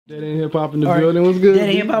That ain't hip hop in the building was good. That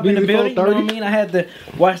ain't hip hop in the building. You know what I mean? I had to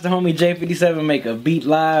watch the homie J57 make a beat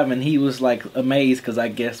live, and he was like amazed because I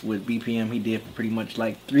guess with BPM he did pretty much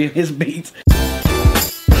like 3 of his beats.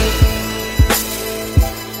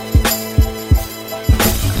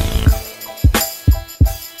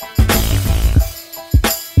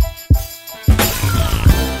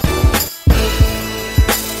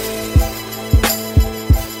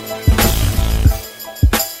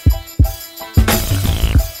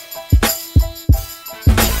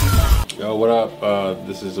 Yo, what up?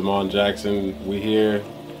 This is Amon Jackson. We here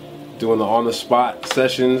doing the on-the-spot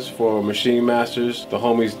sessions for Machine Masters. The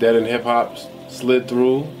homies Dead and Hip Hop slid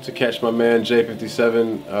through to catch my man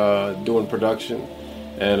J57 doing production,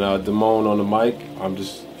 and Damone on the mic. I'm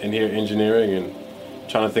just in here engineering and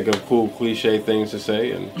trying to think of cool cliche things to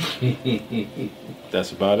say, and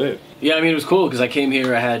that's about it. Yeah, I mean, it was cool because I came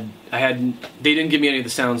here. They didn't give me any of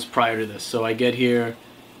the sounds prior to this, so I get here.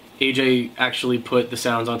 AJ actually put the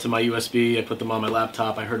sounds onto my USB. I put them on my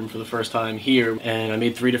laptop. I heard them for the first time here, and I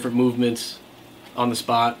made 3 different movements on the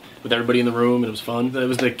spot with everybody in the room, and it was fun. It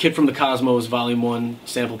was the Kid from the Cosmos Volume 1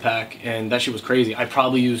 sample pack, and that shit was crazy. I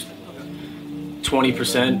probably used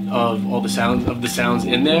 20% of all the sounds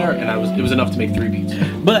in there, and it was enough to make 3 beats.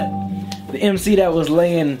 But the MC that was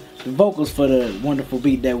laying the vocals for the wonderful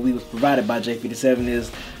beat that was provided by J57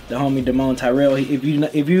 is the homie Damone Tyrell.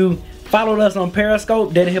 If you followed us on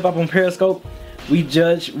Periscope, Dead and Hip Hop on Periscope, we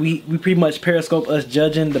pretty much Periscope us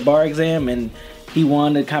judging the bar exam, and he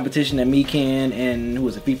won the competition at Mecan and who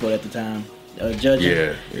was it, People at the time, judging.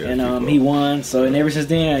 Yeah, and he won. So, and ever since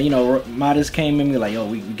then, you know, Modest came in, we like, yo,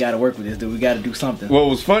 we got to work with this dude. We got to do something. Well, it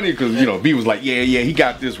was funny because, you know, B was like, yeah, he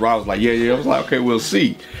got this. Raw was like, yeah. I was like, okay, we'll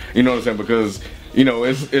see. You know what I'm saying? Because, you know,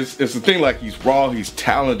 it's the thing, like, he's raw, he's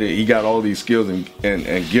talented, he got all these skills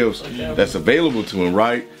and gifts that's available to him,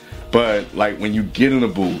 right? But like when you get in the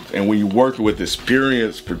booth and when you're working with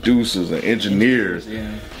experienced producers and engineers,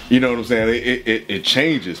 you know what I'm saying? It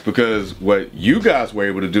changes, because what you guys were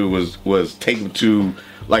able to do was take him to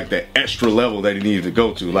like the extra level that he needed to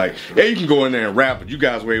go to. Like, yeah, you can go in there and rap, but you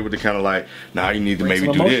guys were able to kind of like, nah, you need to maybe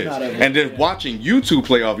do this. And then watching you two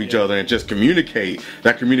play off each other and just communicate,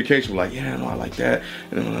 that communication was like, yeah, no, I like that.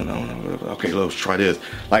 No, okay, let's try this.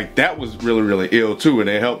 Like, that was really, really ill too, and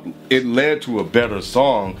it led to a better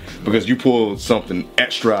song because you pulled something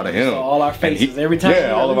extra out of him. So all our faces, every time.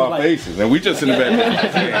 Yeah, all of our faces. And we just in the back.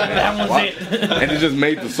 That was it. And it just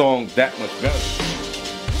made the song that much better.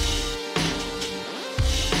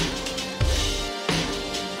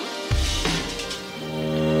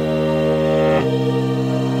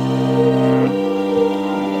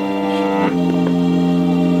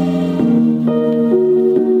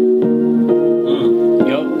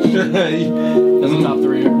 That's the top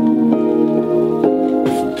 3 here.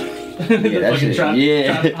 Yeah, that shit, trap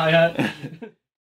hi-hat.